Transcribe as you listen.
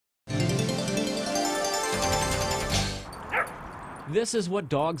This is what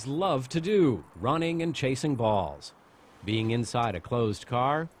dogs love to do, running and chasing balls. Being inside a closed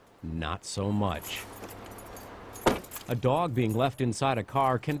car, not so much. A dog being left inside a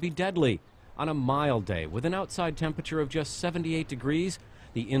car can be deadly. On a mild day with an outside temperature of just 78 degrees,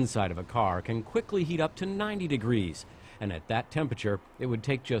 the inside of a car can quickly heat up to 90 degrees. And at that temperature, it would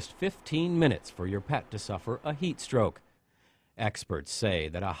take just 15 minutes for your pet to suffer a heat stroke. Experts say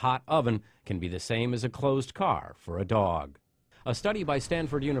that a hot oven can be the same as a closed car for a dog. A study by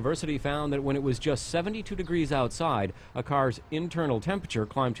Stanford University found that when it was just 72 degrees outside, a car's internal temperature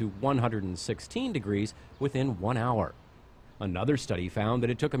climbed to 116 degrees within 1 hour. Another study found that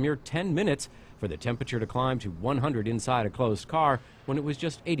it took a mere 10 minutes for the temperature to climb to 100 inside a closed car when it was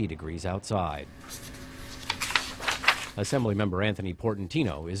just 80 degrees outside. Assemblymember Anthony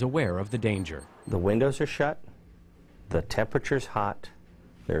Portantino is aware of the danger. The windows are shut, the temperature's hot,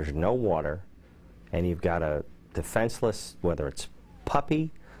 there's no water, and you've got a defenseless, whether it's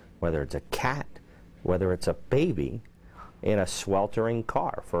puppy, whether it's a cat, whether it's a baby, in a sweltering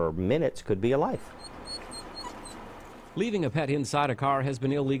car. For minutes could be a life. Leaving a pet inside a car has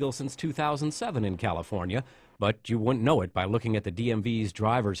been illegal since 2007 in California, but you wouldn't know it by looking at the DMV's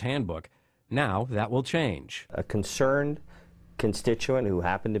driver's handbook. Now that will change. A concerned constituent who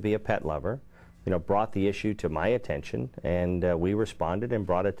happened to be a pet lover, brought the issue to my attention, and we responded and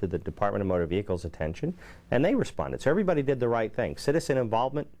brought it to the Department of Motor Vehicles' attention, and they responded. So everybody did the right thing. Citizen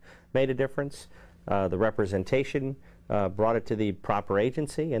involvement made a difference. The representation brought it to the proper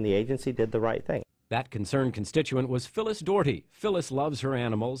agency, and the agency did the right thing. That concerned constituent was Phyllis Doherty. Phyllis loves her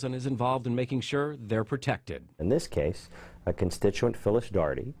animals and is involved in making sure they're protected. In this case, a constituent, Phyllis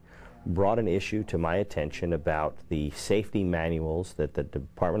Doherty, brought an issue to my attention about the safety manuals that the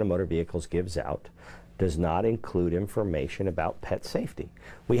Department of Motor Vehicles gives out does not include information about pet safety.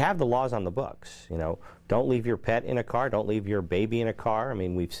 We have the laws on the books, don't leave your pet in a car, don't leave your baby in a car. I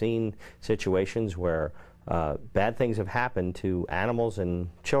mean, we've seen situations where bad things have happened to animals and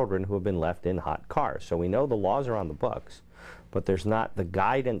children who have been left in hot cars. So we know the laws are on the books, but there's not the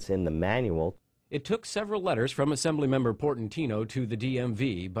guidance in the manual. It took several letters from Assemblymember Portantino to the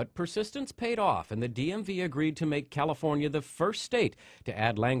DMV, but persistence paid off, and the DMV agreed to make California the first state to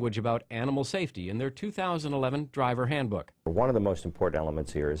add language about animal safety in their 2011 driver handbook. One of the most important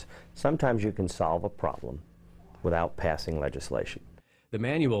elements here is sometimes you can solve a problem without passing legislation. The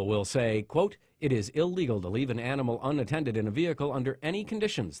manual will say, quote, "It is illegal to leave an animal unattended in a vehicle under any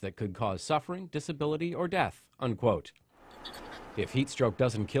conditions that could cause suffering, disability, or death," unquote. If heat stroke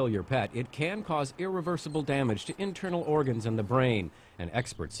doesn't kill your pet, it can cause irreversible damage to internal organs and the brain, and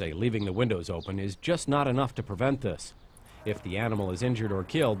experts say leaving the windows open is just not enough to prevent this. If the animal is injured or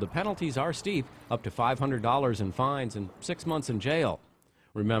killed, the penalties are steep, up to $500 in fines and 6 months in jail.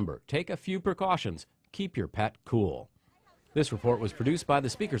 Remember, take a few precautions. Keep your pet cool. This report was produced by the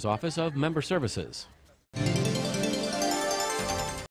Speaker's Office of Member Services.